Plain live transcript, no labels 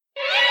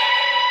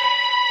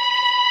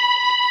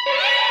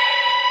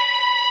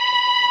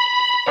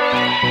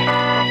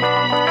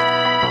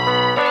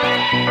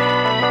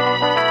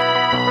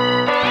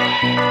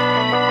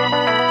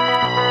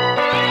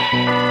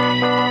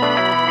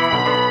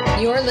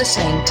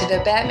listening to the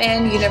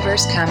Batman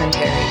Universe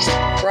Commentaries,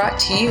 brought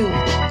to you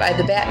by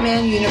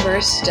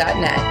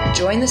thebatmanuniverse.net.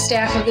 Join the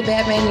staff of the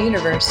Batman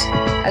Universe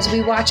as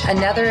we watch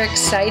another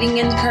exciting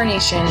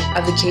incarnation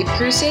of the Caped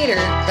Crusader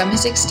from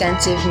his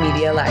extensive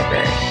media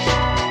library.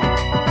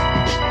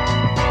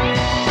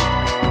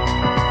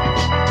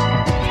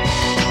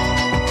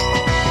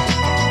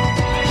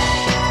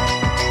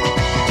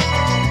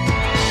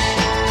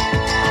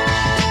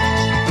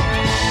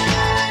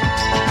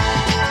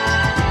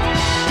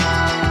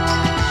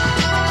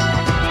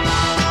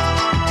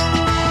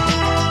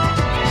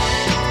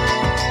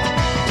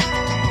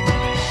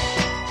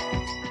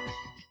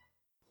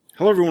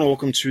 Hello everyone,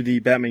 welcome to the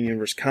Batman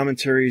Universe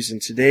Commentaries,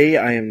 and today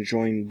I am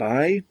joined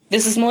by...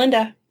 This is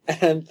Melinda.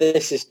 And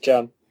this is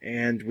Jon.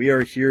 And we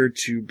are here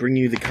to bring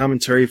you the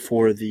commentary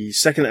for the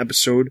second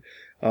episode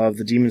of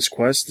The Demon's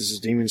Quest. This is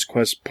Demon's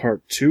Quest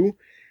Part 2.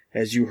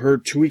 As you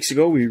heard 2 weeks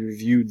ago, we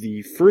reviewed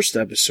the first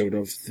episode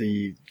of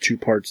the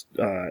two-part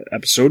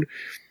episode.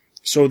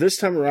 So this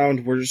time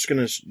around, we're just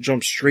going to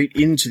jump straight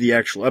into the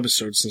actual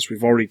episode, since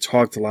we've already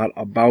talked a lot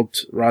about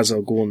Ra's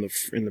al Ghul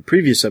in the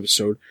previous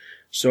episode.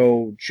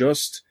 So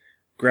just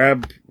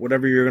grab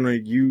whatever you're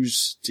going to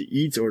use to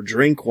eat or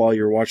drink while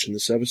you're watching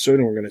this episode,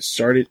 and we're going to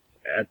start it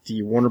at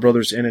the Warner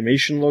Brothers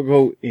Animation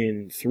logo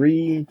in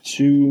 3,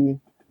 2,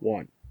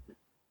 1.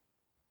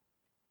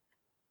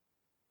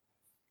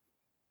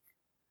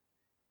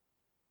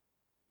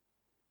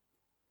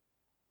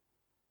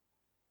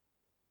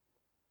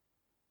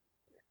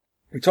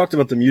 We talked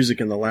about the music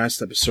in the last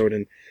episode,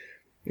 and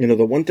you know,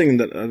 the one thing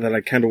that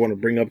I kind of want to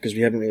bring up, because we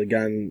haven't really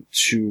gotten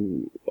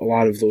to a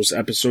lot of those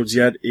episodes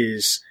yet,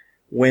 is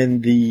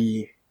when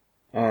the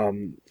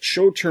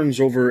show turns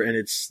over and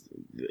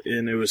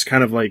it was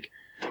kind of like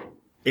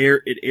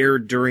it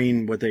aired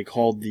during what they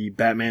called the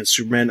Batman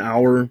Superman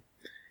hour,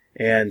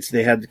 and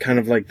they had kind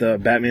of like the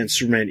Batman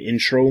Superman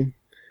intro.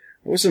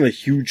 I wasn't a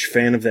huge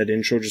fan of that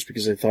intro, just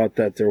because I thought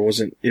that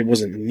it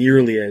wasn't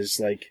nearly as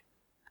like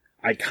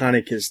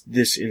iconic as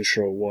this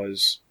intro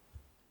was.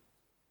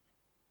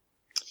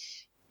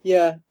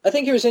 Yeah, I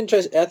think it was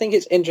interesting. I think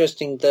it's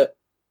interesting that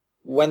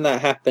when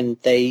that happened,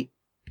 they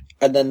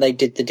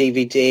did the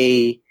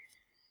DVD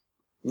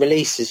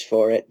releases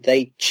for it.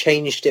 They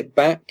changed it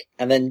back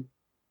and then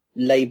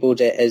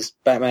labeled it as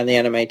Batman the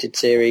Animated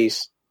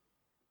Series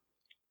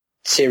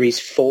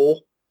 4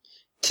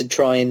 to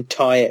try and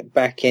tie it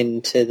back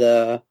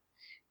into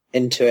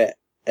it,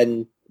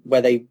 and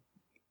where they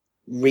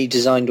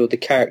redesigned all the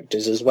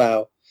characters as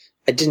well.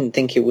 I didn't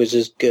think it was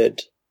as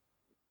good.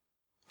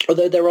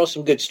 Although there are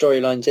some good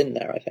storylines in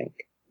there, I think.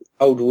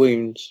 Old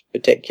Wounds,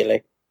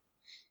 particularly.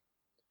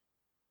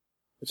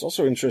 It's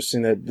also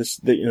interesting that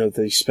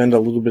they spend a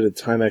little bit of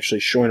time actually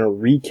showing a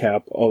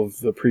recap of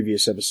the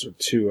previous episode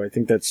too. I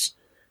think that's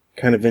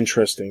kind of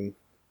interesting,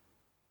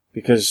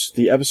 because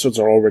the episodes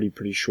are already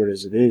pretty short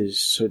as it is,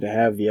 so to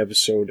have the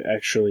episode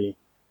actually...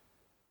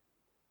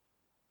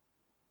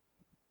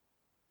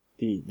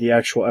 The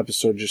actual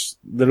episode just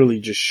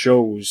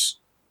shows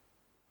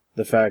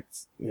the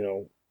fact, you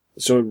know...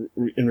 So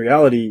in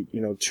reality,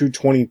 you know, 2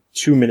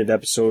 22-minute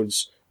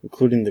episodes,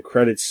 including the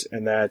credits,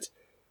 and that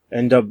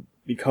end up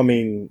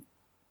becoming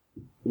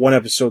one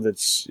episode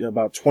that's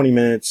about 20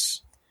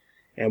 minutes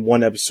and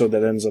one episode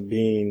that ends up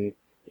being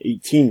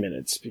 18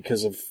 minutes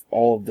because of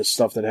all of the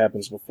stuff that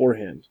happens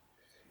beforehand.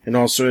 And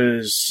also,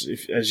 as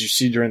you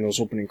see during those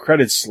opening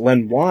credits,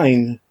 Len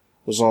Wein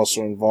was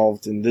also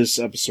involved in this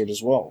episode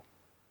as well.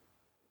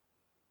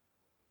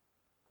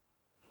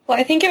 Well,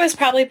 I think it was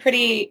probably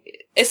pretty,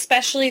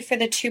 especially for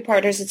the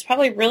two-parters, it's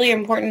probably really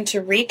important to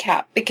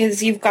recap,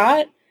 because you've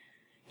got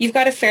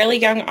a fairly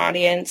young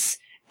audience,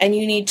 and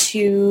you need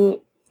to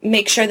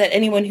make sure that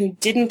anyone who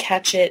didn't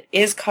catch it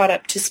is caught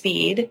up to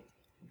speed.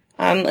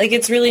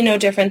 It's really no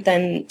different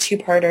than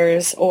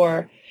two-parters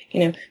or, you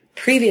know,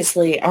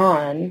 previously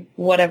on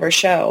whatever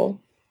show.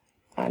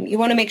 You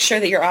want to make sure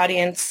that your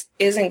audience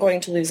isn't going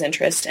to lose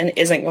interest and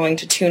isn't going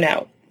to tune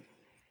out.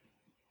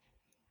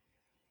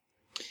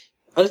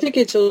 I think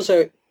it's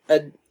also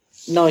a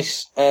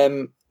nice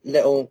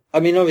little...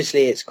 I mean,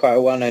 obviously it's quite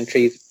a well-known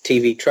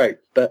TV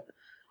trope, but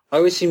I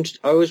always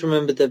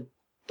remember the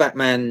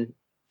Batman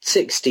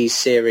 60s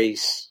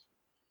series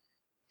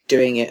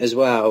doing it as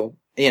well.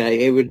 You know,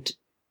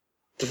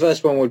 the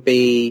first one would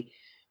be...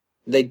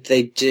 They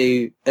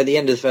do... At the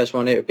end of the first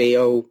one, it would be,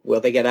 oh,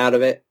 will they get out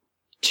of it?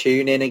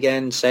 Tune in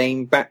again,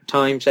 same back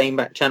time, same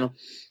back channel.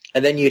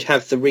 And then you'd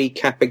have the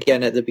recap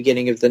again at the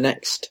beginning of the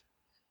next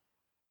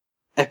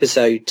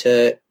episode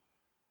to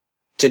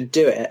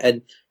do it.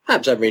 And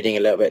perhaps I'm reading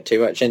a little bit too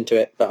much into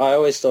it, but I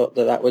always thought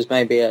that was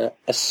maybe a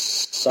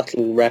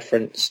subtle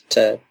reference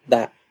to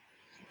that.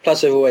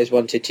 Plus, I've always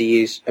wanted to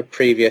use a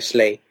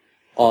previously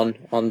on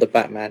the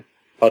Batman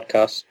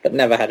podcast, but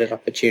never had an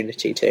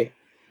opportunity to.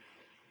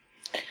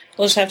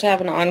 We'll just have to have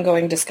an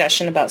ongoing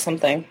discussion about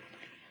something.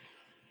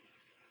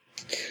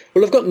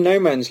 Well, I've got No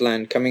Man's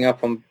Land coming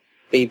up on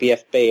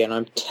BBFB, and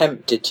I'm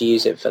tempted to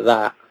use it for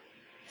that.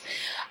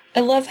 I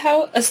love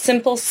how a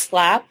simple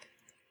slap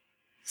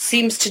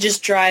seems to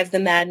just drive the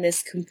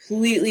madness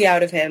completely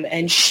out of him,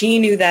 and she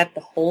knew that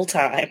the whole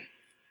time.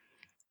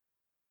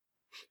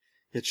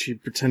 Yet she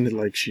pretended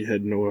like she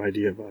had no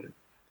idea about it.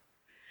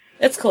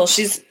 It's cool.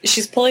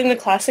 She's pulling the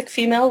classic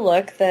female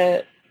look,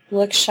 that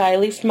look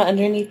shyly from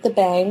underneath the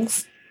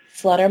bangs,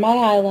 flutter my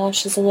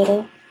eyelashes a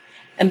little,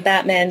 and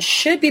Batman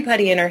should be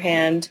putty in her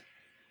hand,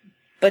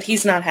 but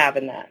he's not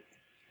having that.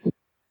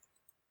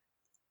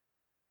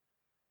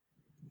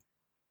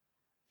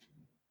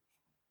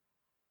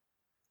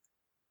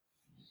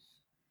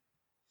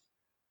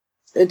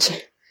 It's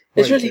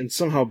Right, really... and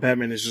somehow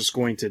Batman is just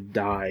going to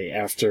die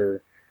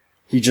after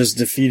he just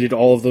defeated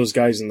all of those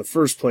guys in the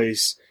first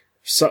place,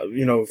 solved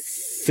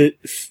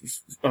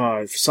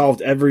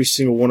every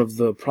single one of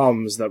the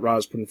problems that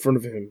Ra's put in front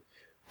of him.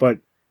 But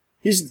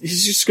he's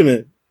just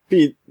gonna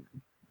be,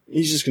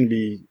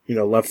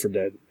 left for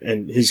dead,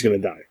 and he's gonna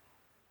die.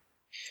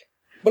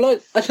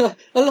 But I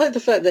like the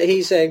fact that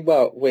he's saying,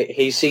 well,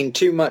 he's seen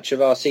too much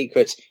of our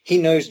secrets, he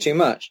knows too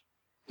much.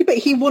 Yeah, but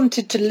he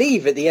wanted to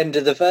leave at the end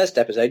of the first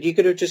episode. You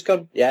could have just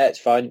gone, yeah, it's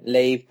fine,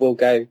 leave, we'll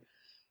go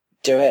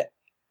do it.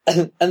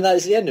 And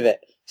that's the end of it.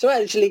 So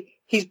actually,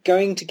 he's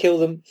going to kill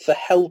them for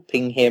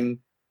helping him,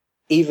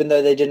 even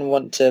though they didn't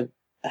want to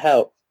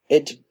help.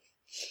 It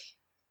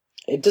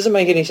doesn't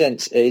make any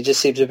sense. It just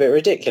seems a bit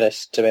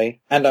ridiculous to me,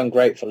 and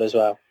ungrateful as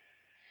well.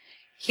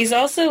 He's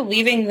also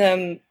leaving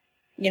them,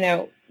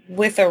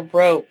 with a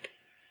rope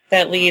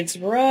that leads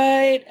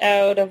right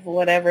out of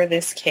whatever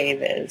this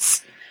cave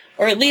is.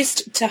 Or at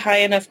least to high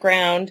enough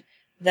ground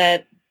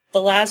that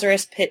the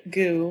Lazarus Pit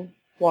goo,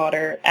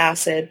 water,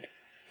 acid,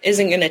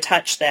 isn't going to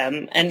touch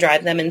them and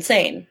drive them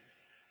insane.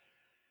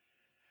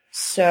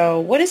 So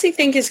what does he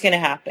think is going to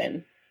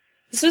happen?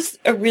 This was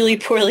a really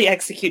poorly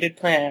executed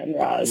plan,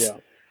 Roz. Yeah.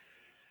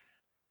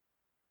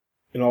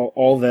 And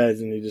all that,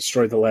 and he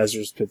destroyed the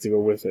Lazarus Pit to go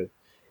with it.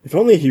 If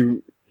only he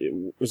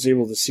was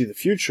able to see the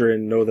future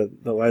and know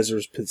that the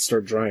Lazarus Pit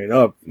start drying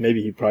up,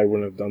 maybe he probably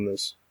wouldn't have done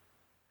this.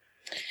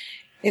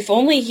 If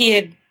only he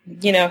had,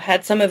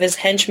 had some of his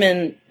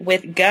henchmen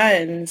with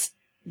guns,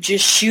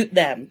 just shoot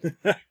them.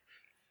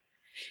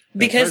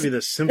 Because that'd be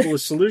the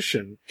simplest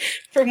solution.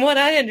 From what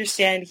I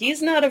understand,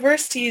 he's not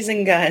averse to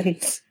using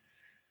guns.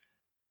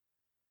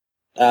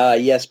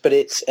 Yes, but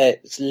it's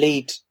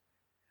lead...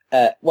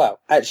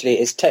 actually,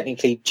 it's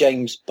technically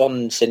James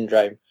Bond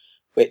syndrome,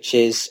 which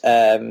is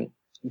the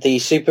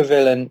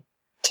supervillain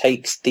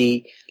takes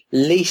the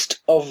least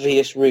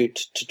obvious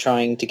route to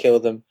trying to kill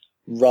them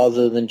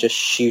rather than just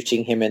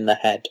shooting him in the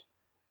head.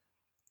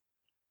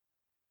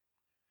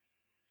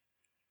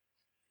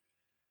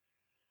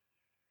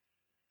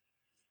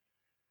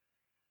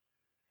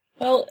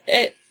 Well,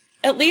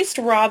 at least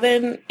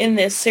Robin in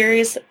this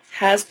series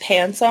has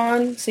pants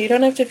on, so you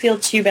don't have to feel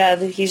too bad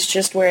that he's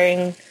just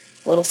wearing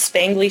little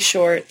spangly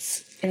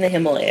shorts in the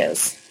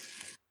Himalayas.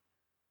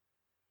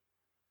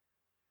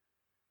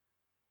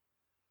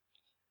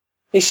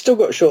 He's still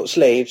got short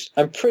sleeves.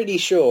 I'm pretty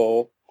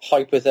sure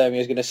hypothermia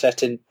is going to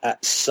set in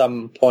at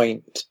some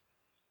point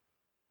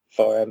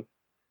for him.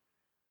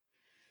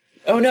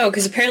 Oh no,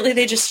 because apparently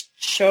they just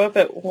show up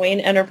at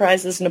Wayne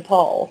Enterprises,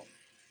 Nepal.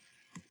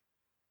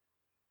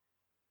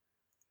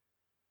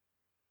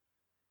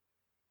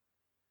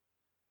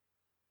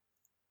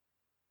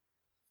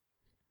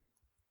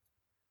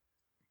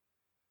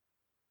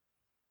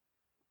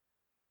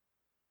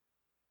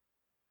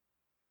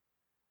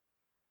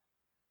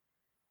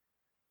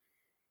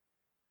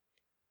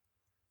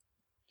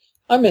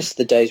 I miss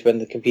the days when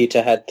the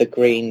computer had the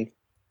green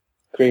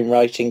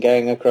writing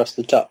going across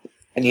the top,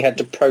 and you had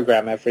to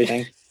program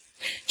everything.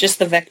 Just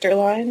the vector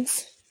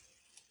lines?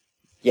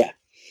 Yeah.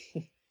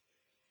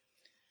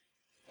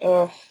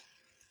 Oh.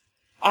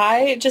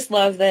 I just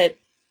love that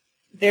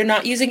they're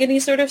not using any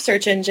sort of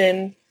search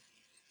engine.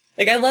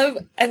 Like, I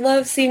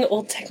love seeing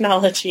old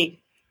technology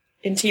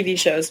in TV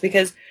shows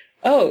because,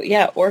 oh,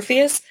 yeah,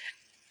 Orpheus,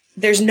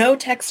 there's no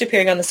text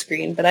appearing on the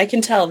screen, but I can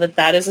tell that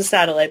that is a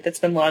satellite that's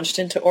been launched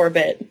into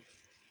orbit.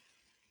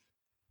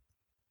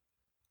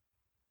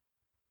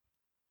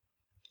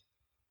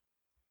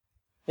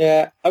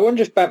 Yeah, I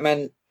wonder if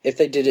Batman, if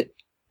they did it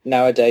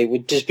nowadays,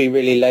 would just be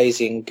really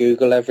lazy and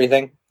Google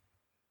everything.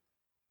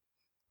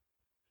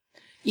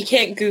 You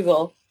can't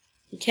Google.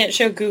 You can't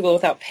show Google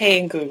without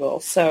paying Google,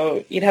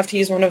 so you'd have to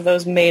use one of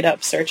those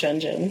made-up search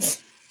engines.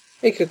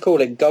 You could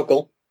call it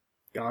Goggle.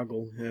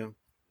 Goggle, yeah.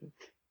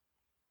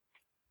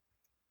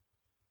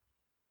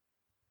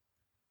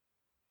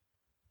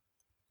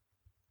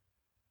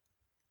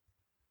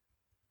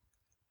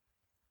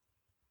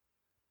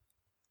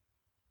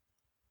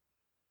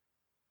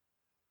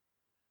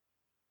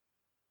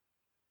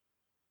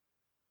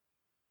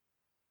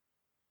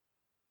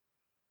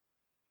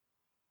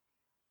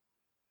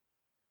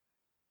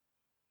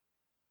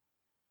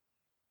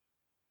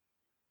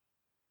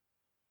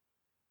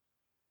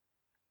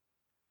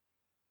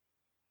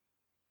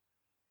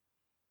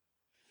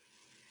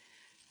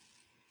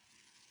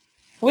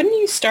 Wouldn't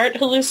you start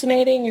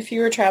hallucinating if you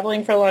were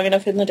traveling for long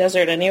enough in the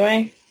desert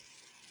anyway?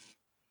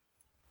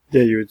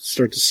 Yeah, you would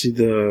start to see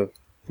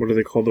what do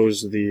they call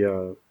those?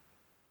 The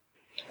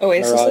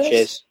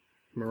Oasis?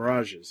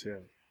 Mirages, yeah.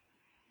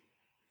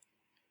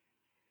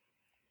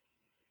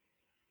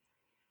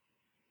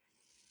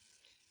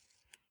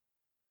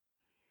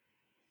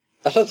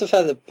 I love the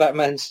fact that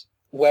Batman's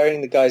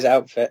wearing the guy's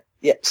outfit,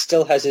 yet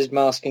still has his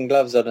mask and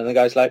gloves on, and the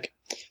guy's like,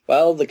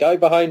 well, the guy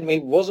behind me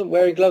wasn't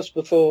wearing gloves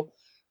before.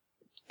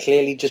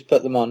 Clearly just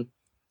put them on.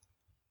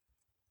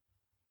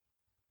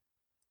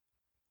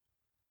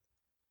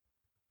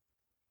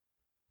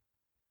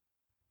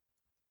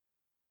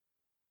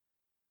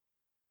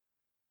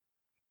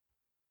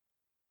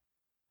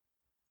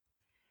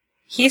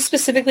 He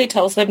specifically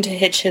tells them to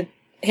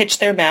hitch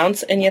their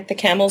mounts, and yet the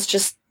camels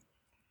just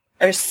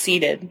are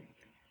seated.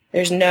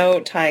 There's no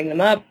tying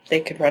them up.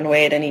 They could run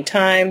away at any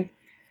time.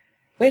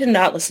 Way to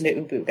not listen to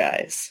Ubu,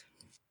 guys.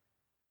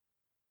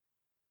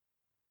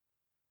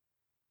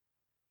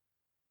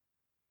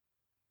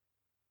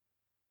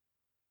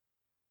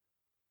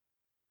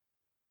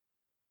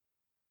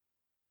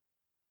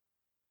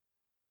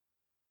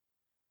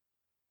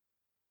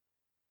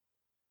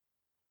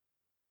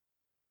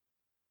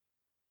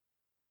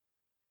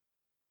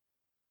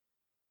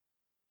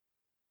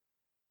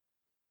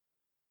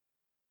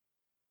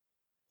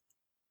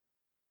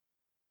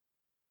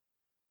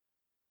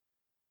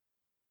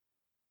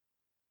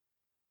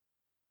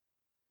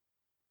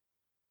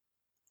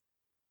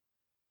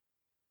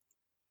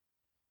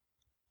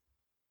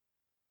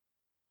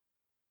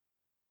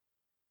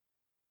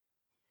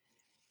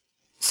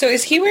 So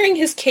is he wearing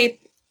his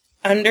cape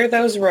under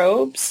those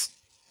robes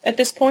at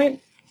this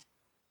point?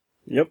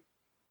 Yep.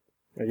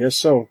 I guess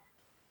so.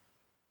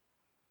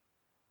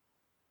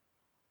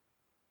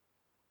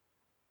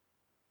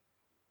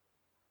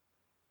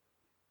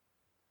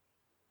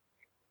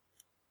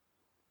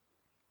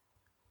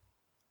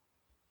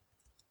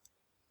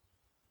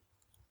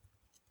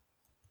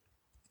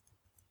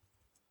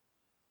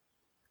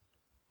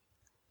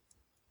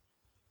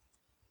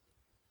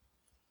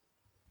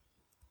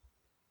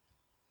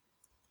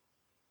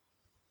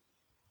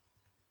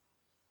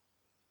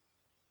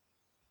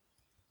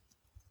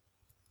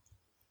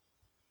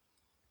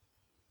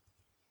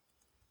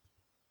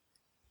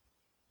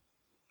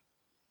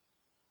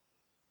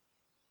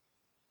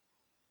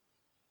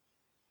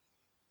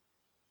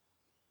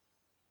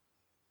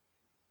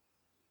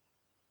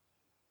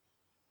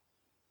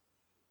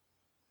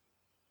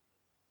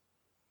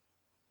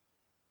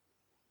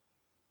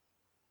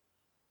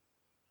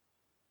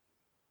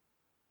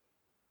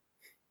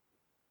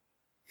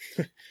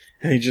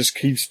 And he just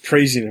keeps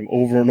praising him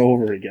over and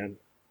over again.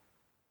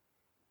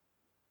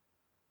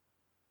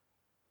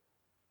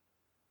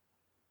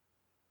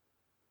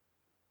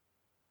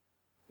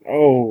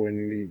 Oh,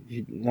 and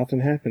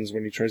nothing happens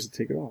when he tries to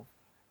take it off.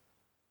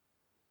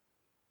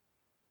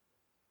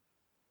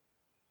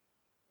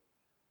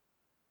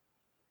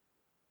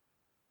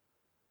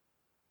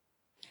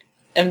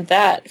 And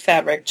that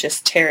fabric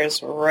just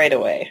tears right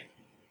away.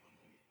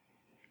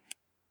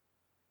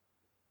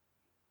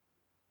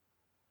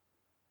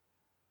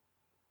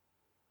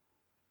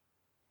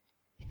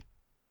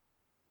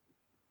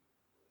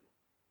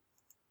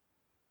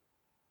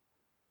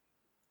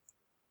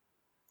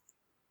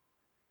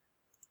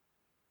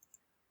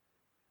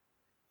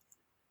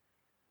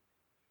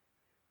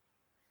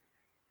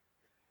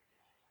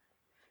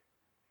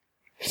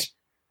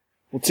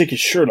 We'll take his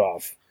shirt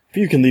off, if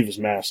you can leave his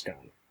mask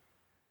on.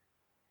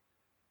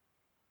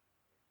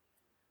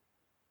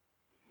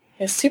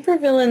 Yeah,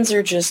 supervillains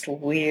are just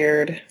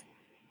weird.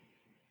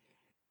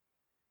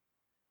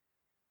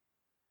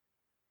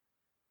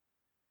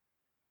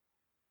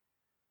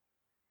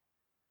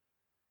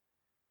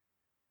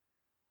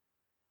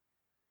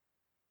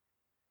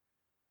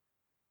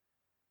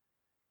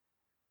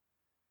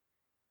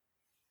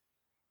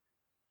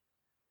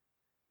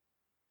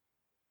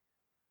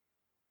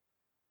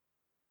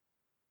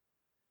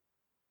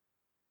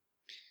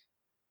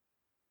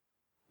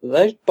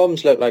 Those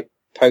bombs look like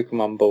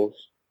Pokemon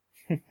balls.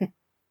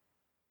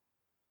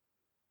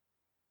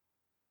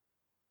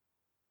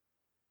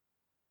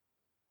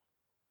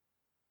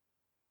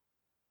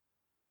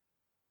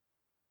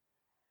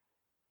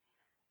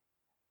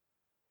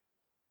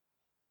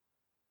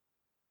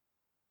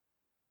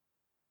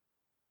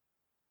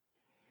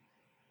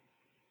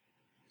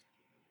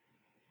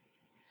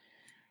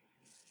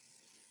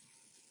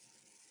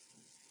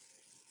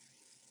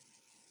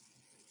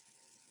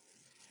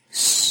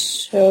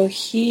 So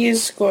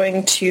he's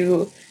going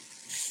to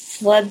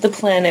flood the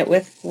planet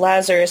with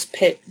Lazarus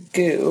Pit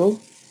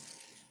goo,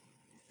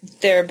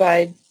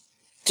 thereby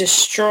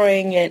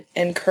destroying it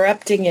and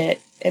corrupting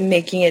it and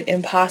making it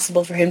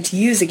impossible for him to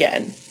use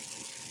again.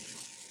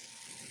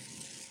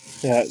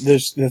 Yeah,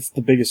 that's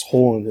the biggest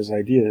hole in his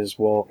idea is,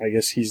 well, I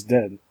guess he's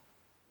dead.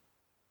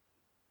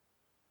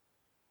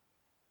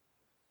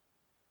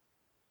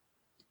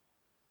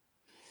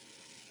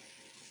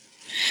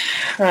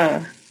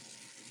 Huh.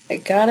 I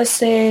gotta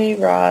say,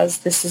 Roz,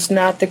 this is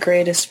not the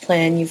greatest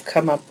plan you've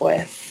come up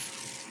with.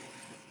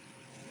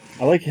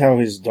 I like how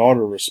his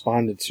daughter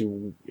responded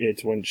to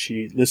it when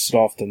she listed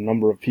off the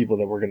number of people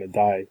that were going to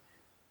die.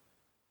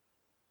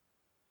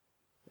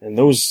 And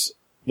those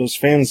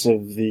fans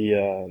of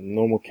the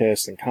normal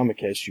cast and comic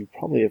cast, you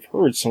probably have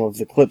heard some of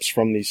the clips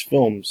from these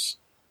films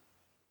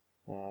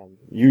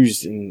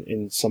used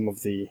in some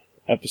of the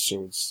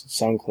episodes,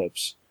 sound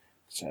clips.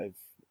 So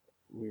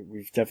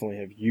we've definitely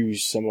have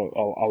used a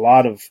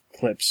lot of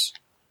clips.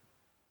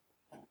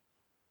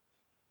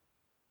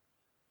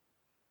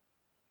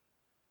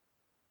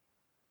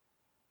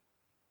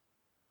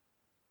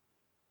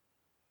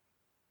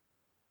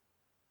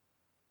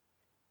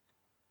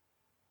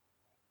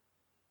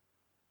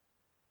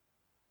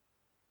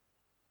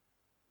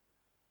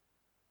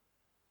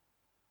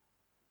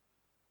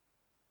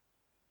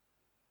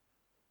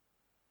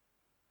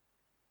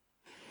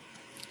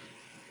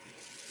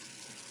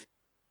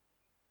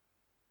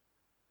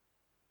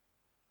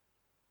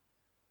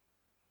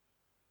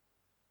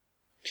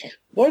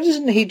 Why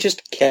doesn't he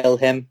just kill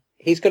him?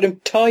 He's got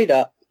him tied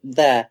up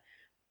there.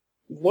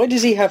 Why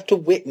does he have to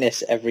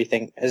witness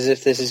everything as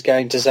if this is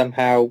going to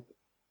somehow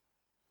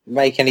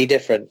make any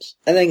difference?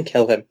 And then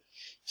kill him.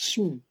 It's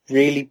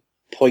really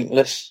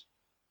pointless.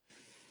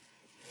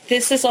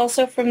 This is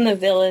also from the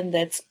villain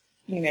that's,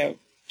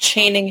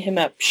 chaining him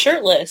up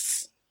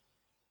shirtless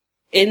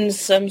in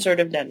some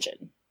sort of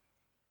dungeon.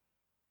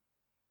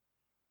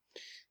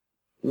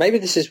 Maybe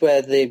this is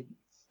where the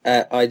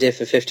idea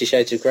for 50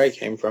 Shades of Grey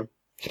came from.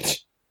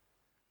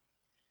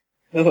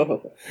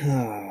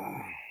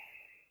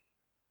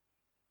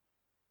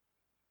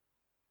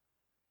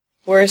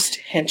 Worst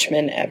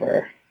henchman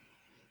ever.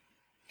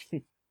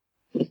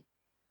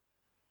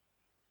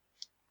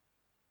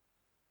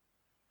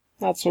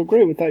 Not so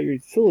great without your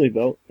utility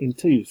belt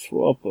until you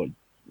throw up a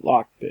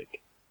lockpick.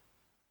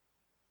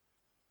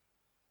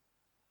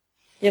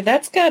 Yeah,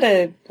 that's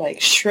gotta,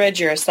 shred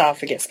your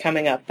esophagus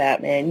coming up,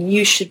 Batman.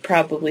 You should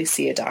probably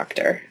see a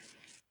doctor.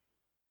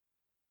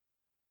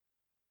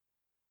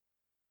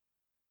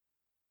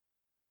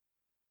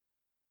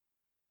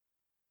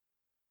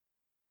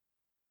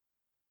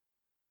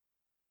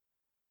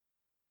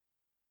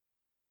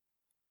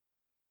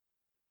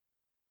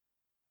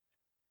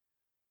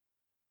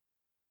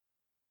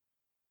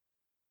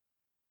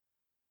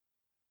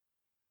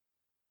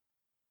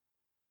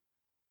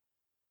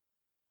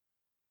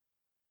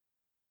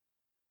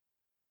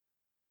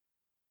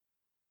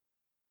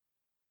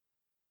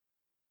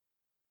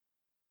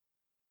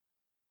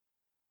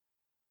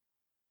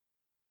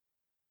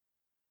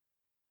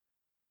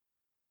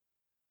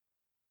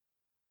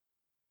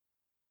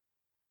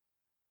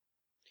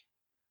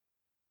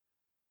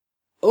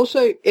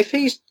 Also, if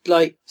he's,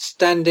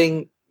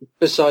 standing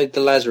beside the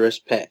Lazarus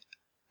pit,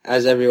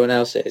 as everyone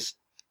else is,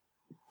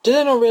 do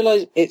they not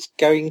realise it's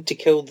going to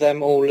kill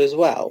them all as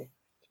well?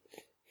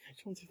 I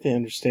don't think they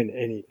understand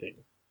anything.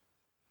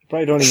 They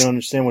probably don't even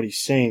understand what he's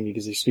saying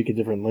because they speak a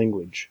different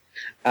language.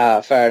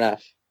 Fair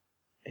enough.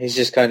 He's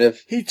just kind of...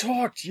 He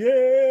talked,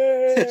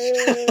 yay!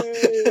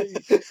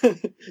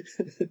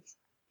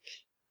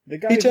 The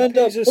guy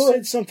who just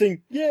said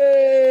something,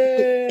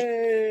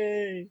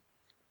 yay!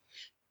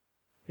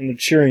 And they're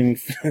cheering,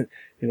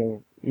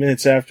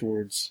 minutes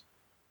afterwards.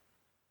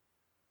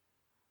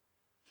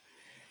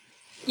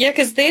 Yeah,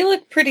 because they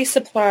look pretty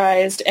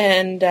surprised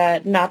and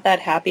not that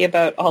happy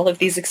about all of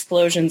these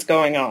explosions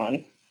going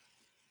on.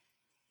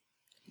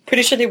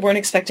 Pretty sure they weren't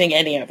expecting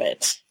any of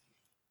it.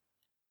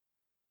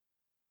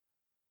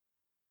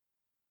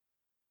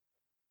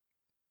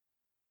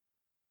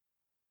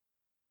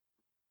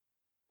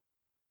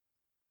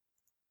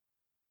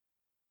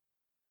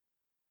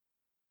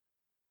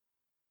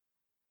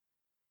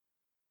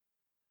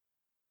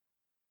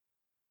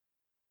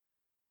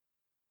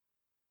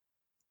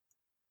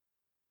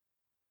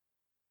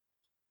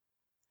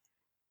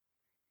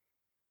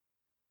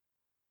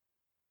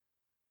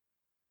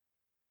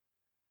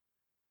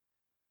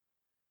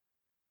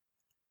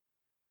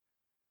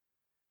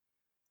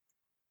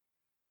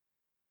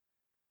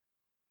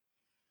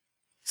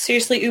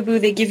 Seriously,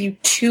 Ubu, they give you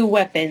 2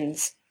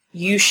 weapons.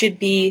 You should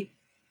be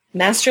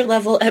master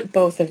level at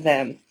both of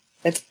them.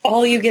 That's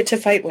all you get to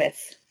fight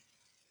with.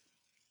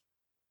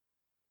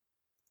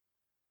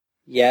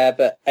 Yeah,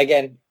 but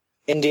again,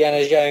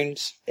 Indiana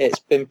Jones, it's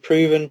been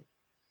proven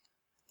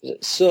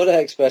that sword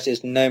expert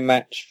is no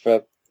match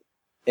for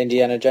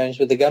Indiana Jones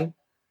with a gun.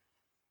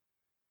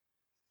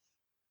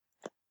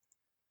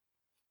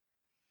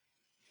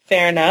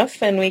 Fair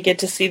enough, and we get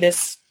to see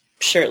this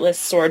shirtless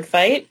sword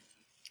fight.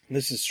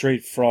 This is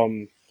straight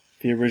from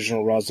the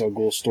original Ra's al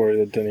Ghul story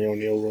that Denny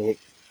O'Neil wrote.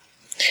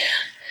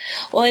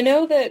 Well, I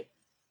know that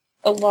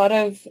a lot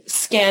of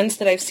scans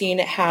that I've seen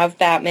have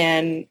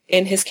Batman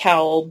in his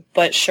cowl,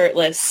 but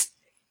shirtless,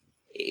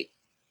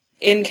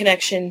 in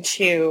connection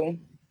to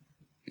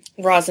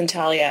Ra's and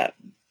Talia.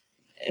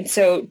 And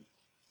so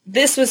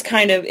this was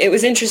it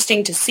was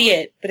interesting to see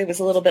it, but it was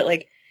a little bit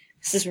like,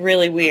 this is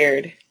really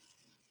weird.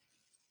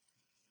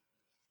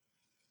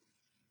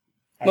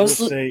 I will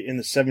say in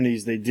the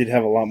 70s they did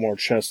have a lot more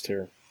chest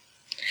hair.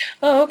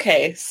 Oh,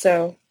 okay.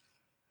 So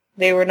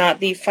they were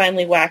not the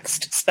finely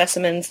waxed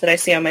specimens that I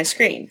see on my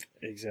screen.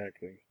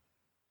 Exactly.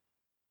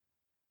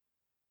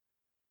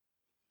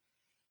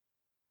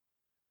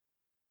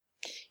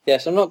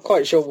 Yes, I'm not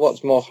quite sure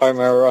what's more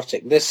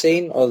homoerotic, this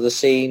scene or the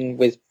scene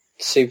with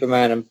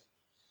Superman and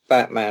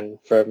Batman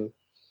from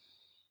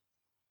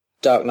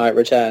Dark Knight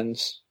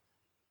Returns.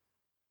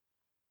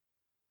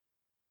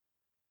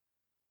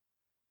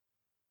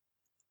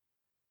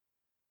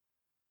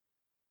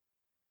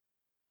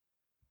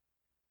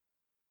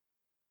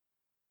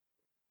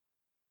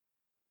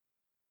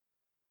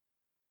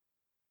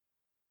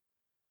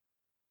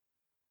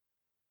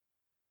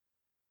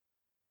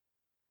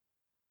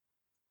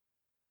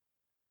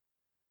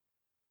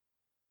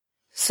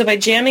 So by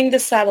jamming the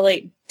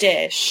satellite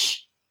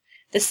dish,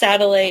 the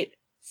satellite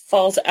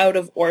falls out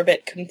of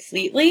orbit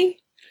completely?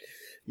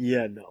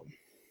 Yeah, no.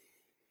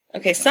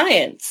 Okay,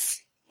 science.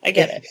 I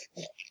get it.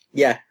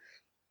 Yeah.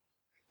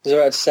 I was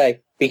about to say,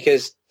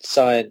 because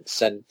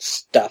science and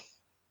stuff.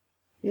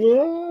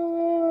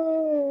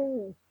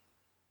 No.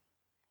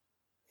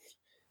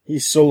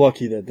 He's so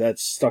lucky that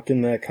that's stuck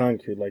in that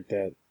concrete like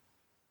that.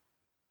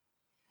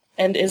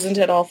 And isn't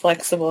it all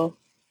flexible?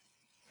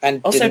 And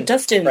Also,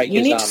 Dustin,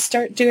 you need arm. to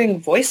start doing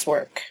voice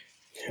work.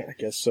 I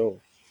guess so.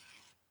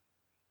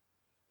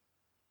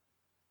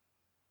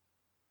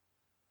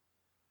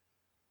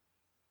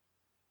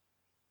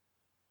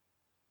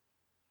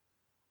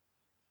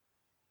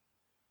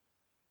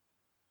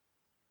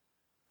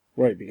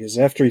 Right, because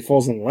after he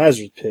falls in the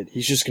Lazarus pit,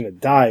 he's just going to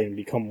die and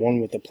become one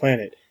with the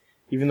planet.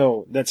 Even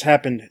though that's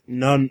happened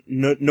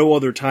no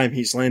other time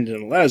he's landed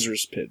in a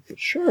Lazarus pit, but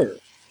sure.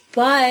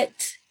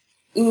 But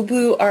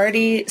Ubu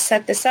already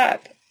set this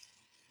up.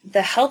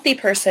 The healthy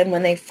person,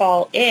 when they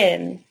fall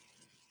in,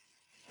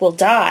 will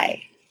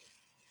die.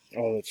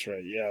 Oh, that's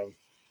right, yeah.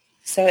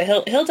 So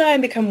he'll die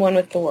and become one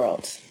with the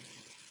world.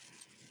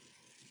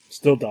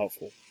 Still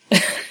doubtful.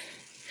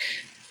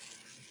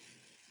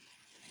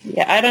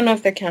 Yeah, I don't know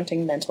if they're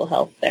counting mental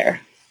health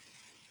there.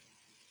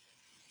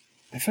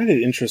 I find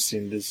it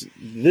interesting,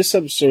 this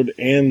episode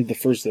and the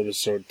first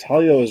episode,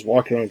 Talia is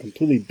walking around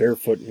completely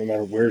barefoot no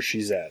matter where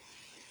she's at.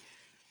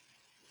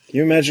 Can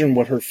you imagine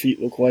what her feet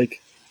look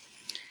like?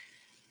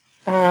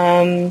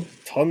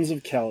 Tons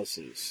of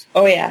calluses.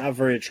 Oh, yeah. Not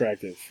very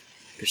attractive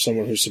for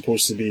someone who's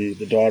supposed to be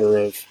the daughter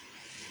of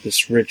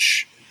this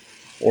rich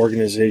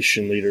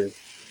organization leader.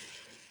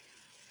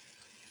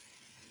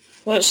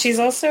 Well, she's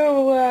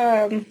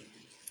also,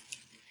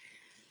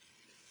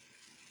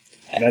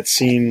 That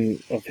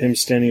scene of him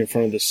standing in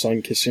front of the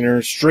sun kissing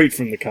her, straight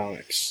from the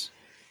comics.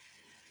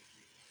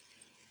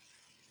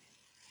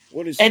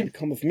 What is going to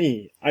come of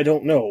me? I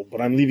don't know,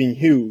 but I'm leaving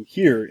Hugh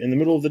here in the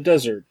middle of the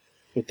desert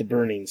with the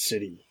burning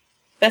city.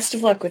 Best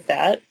of luck with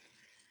that.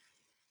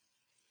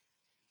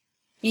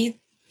 He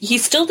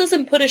still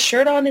doesn't put a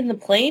shirt on in the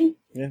plane?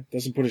 Yeah,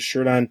 doesn't put his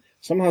shirt on.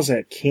 Somehow has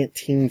a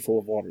canteen full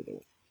of water,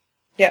 though.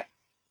 Yeah.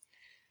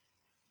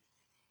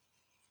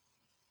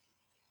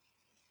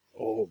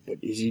 Oh, but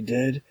is he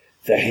dead?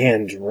 The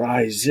hand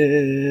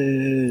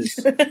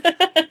rises.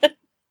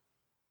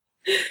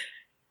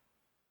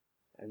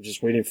 I'm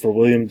just waiting for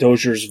William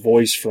Dozier's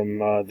voice from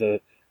the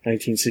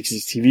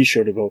 1960s TV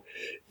show to go,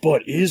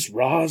 but is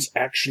Roz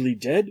actually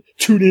dead?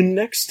 Tune in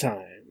next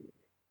time.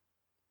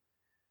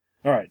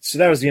 Alright, so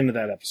that was the end of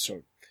that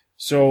episode.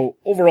 So,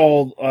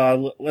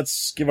 overall,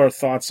 let's give our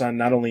thoughts on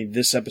not only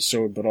this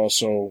episode, but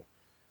also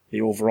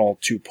the overall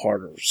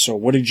two-parter. So,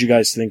 what did you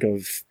guys think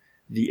of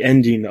the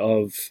ending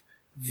of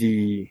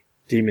the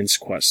Demon's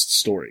Quest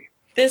story?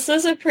 This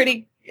was a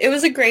great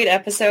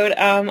episode.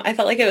 I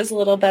felt like it was a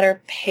little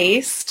better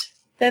paced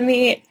than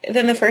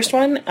the first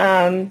one.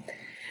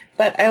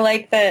 But I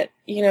like that,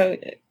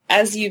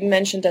 as you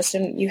mentioned,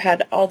 Dustin, you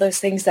had all those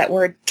things that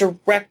were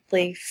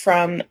directly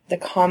from the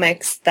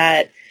comics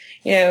that,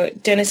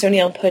 Dennis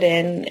O'Neil put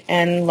in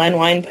and Len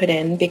Wein put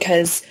in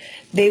because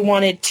they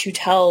wanted to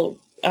tell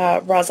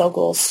Ra's al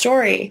Ghul's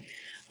story.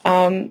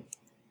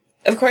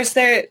 Of course,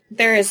 there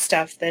is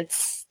stuff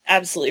that's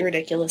absolutely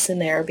ridiculous in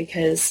there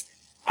because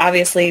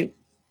obviously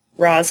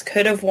Roz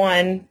could have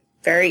won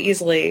very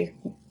easily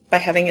by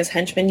having his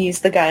henchmen use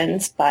the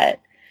guns, but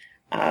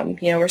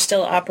we're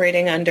still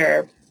operating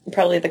under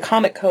probably the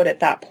comic code at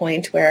that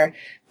point where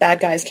bad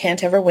guys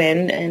can't ever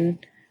win,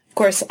 and of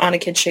course on a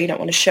kid's show you don't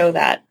want to show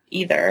that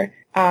either.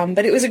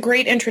 But it was a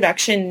great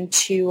introduction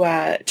to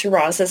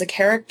Roz as a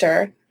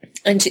character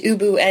and to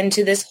Ubu and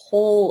to this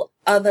whole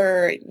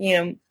other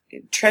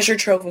treasure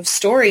trove of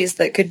stories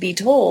that could be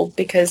told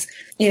because,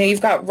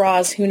 you've got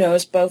Roz who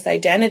knows both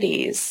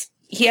identities.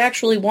 He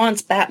actually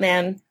wants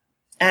Batman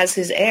as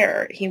his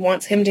heir. He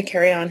wants him to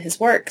carry on his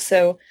work.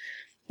 So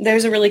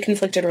there's a really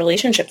conflicted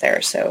relationship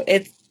there. So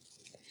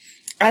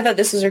I thought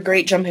this was a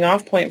great jumping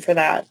off point for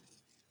that.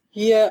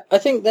 Yeah, I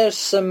think there's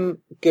some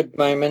good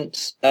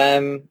moments.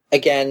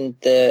 Again,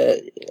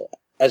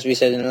 as we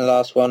said in the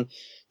last one,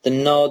 the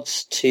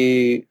nods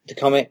to the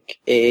comic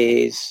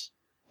is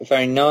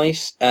very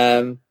nice.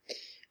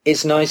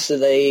 It's nice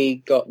that they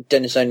got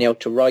Dennis O'Neil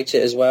to write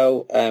it as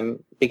well,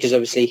 because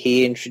obviously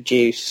he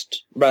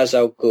introduced Ra's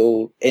al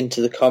Ghul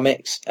into the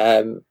comics.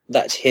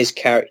 That's his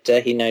character.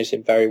 He knows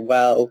him very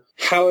well.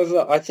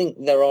 However, I think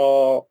there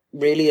are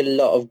really a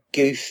lot of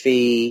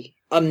goofy,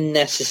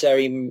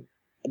 unnecessary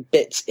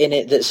bits in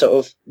it that sort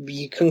of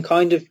you can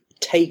kind of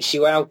takes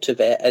you out of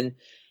it, and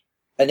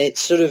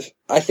it's sort of,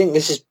 I think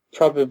this is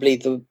probably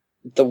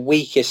the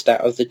weakest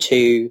out of the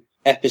two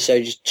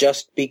episodes,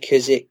 just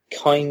because it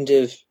kind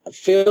of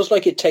feels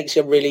like it takes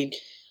a really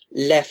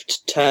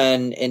left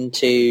turn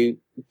into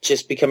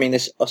just becoming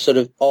this sort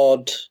of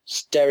odd,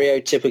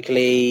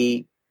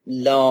 stereotypically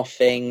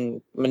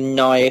laughing,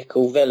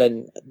 maniacal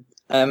villain.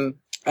 And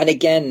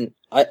again,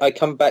 I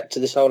come back to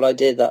this whole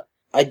idea that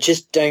I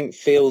just don't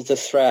feel the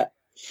threat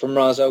from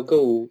Ra's al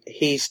Ghul.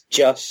 He's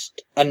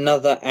just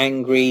another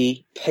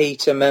angry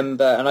PETA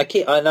member, and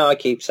I know I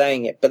keep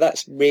saying it, but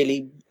that's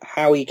really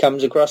how he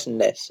comes across in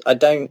this. I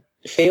don't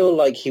feel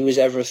like he was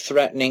ever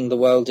threatening the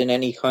world in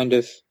any kind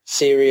of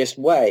serious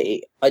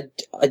way. I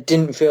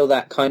didn't feel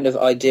that kind of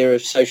idea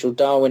of social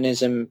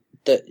Darwinism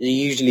that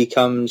usually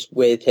comes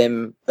with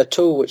him at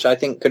all, which I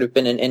think could have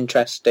been an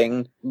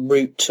interesting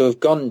route to have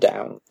gone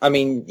down. I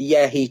mean,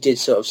 yeah, he did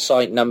sort of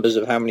cite numbers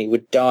of how many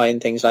would die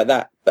and things like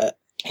that, but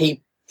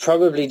he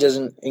probably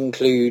doesn't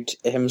include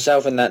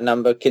himself in that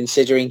number,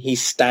 considering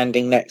he's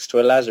standing next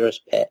to a Lazarus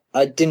pit.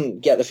 I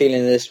didn't get the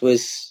feeling this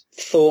was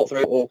thought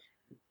through or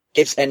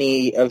gives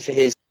any of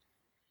his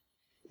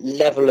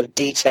level of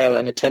detail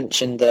and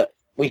attention that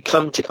we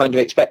come to kind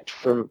of expect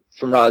from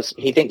Raz.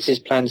 He thinks his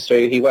plans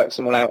through, he works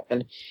them all out,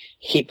 and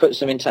he puts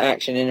them into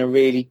action in a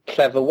really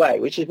clever way,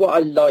 which is what I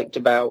liked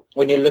about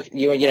when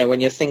when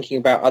you're thinking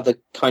about other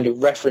kind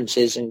of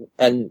references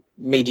and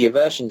media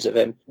versions of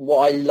him.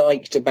 What I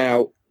liked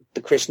about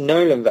the Chris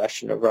Nolan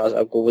version of Ra's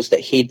al Ghul was that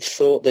he'd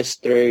thought this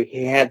through,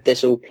 he had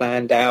this all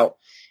planned out,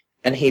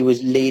 and he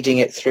was leading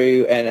it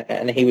through,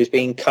 and he was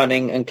being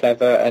cunning and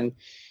clever, and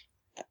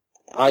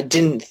I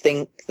didn't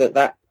think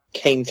that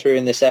came through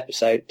in this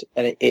episode,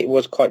 and it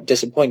was quite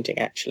disappointing,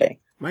 actually.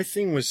 My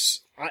thing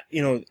was,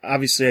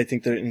 obviously I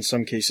think that in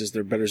some cases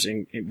they're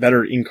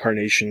better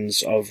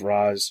incarnations of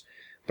Raz,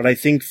 but I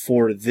think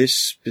for this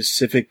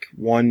specific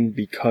one,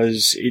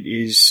 because it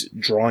is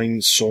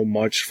drawing so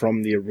much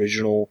from the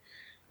original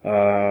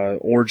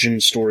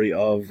origin story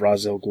of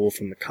Ra's al Ghul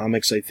from the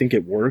comics, I think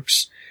it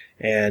works,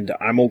 and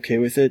I'm okay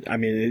with it. I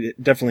mean,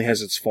 it definitely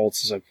has its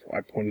faults, as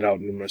I pointed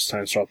out numerous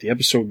times throughout the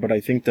episode, but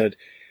I think that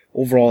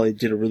overall it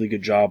did a really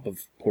good job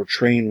of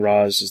portraying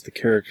Raz as the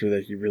character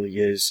that he really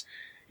is.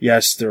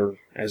 Yes,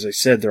 as I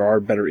said, there are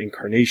better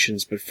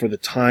incarnations, but for the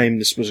time,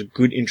 this was a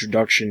good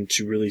introduction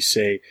to really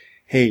say,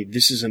 hey,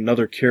 this is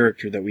another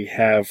character that we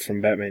have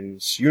from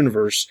Batman's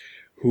universe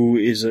who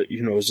is a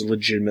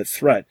legitimate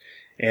threat.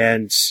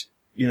 And,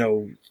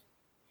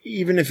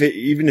 even if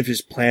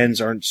his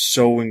plans aren't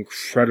so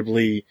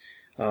incredibly,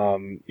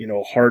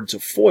 hard to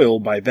foil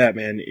by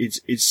Batman,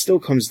 it still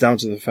comes down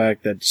to the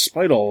fact that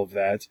despite all of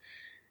that,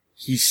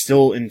 he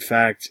still, in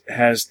fact,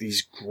 has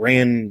this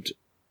grand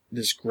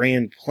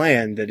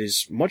plan that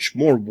is much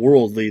more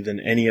worldly than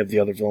any of the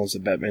other villains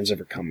that Batman's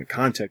ever come in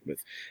contact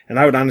with. And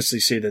I would honestly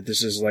say that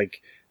this is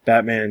like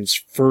Batman's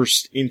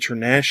first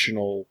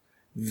international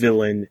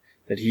villain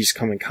that he's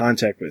come in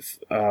contact with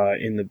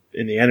in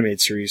the animated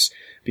series,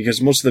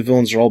 because most of the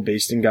villains are all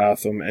based in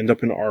Gotham, end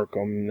up in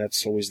Arkham, and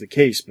that's always the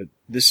case. But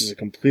this is a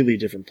completely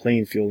different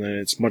playing field, and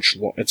it's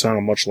on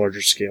a much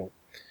larger scale.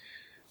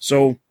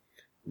 So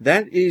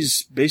that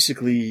is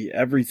basically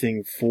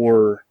everything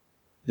for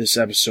this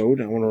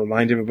episode. I want to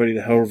remind everybody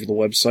to head over to the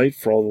website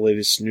for all the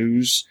latest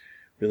news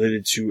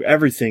related to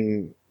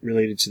everything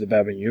related to the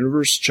Batman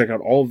universe. Check out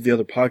all of the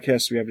other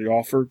podcasts we have to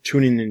offer.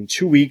 Tune in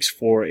 2 weeks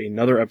for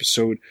another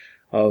episode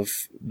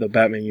of the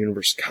Batman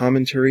Universe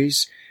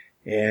commentaries,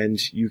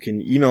 and you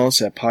can email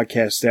us at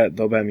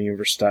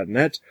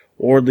podcast@thebatmanuniverse.net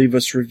or leave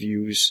us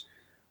reviews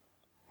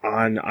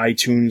on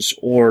iTunes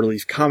or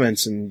leave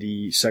comments in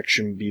the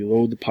section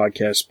below the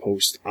podcast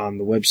post on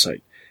the website.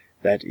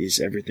 That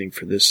is everything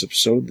for this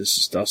episode. This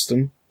is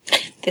Dustin.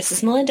 This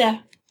is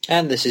Melinda.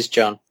 And this is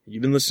John.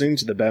 You've been listening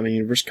to the Batman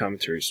Universe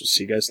commentaries. We'll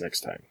see you guys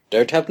next time.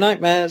 Don't have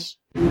nightmares.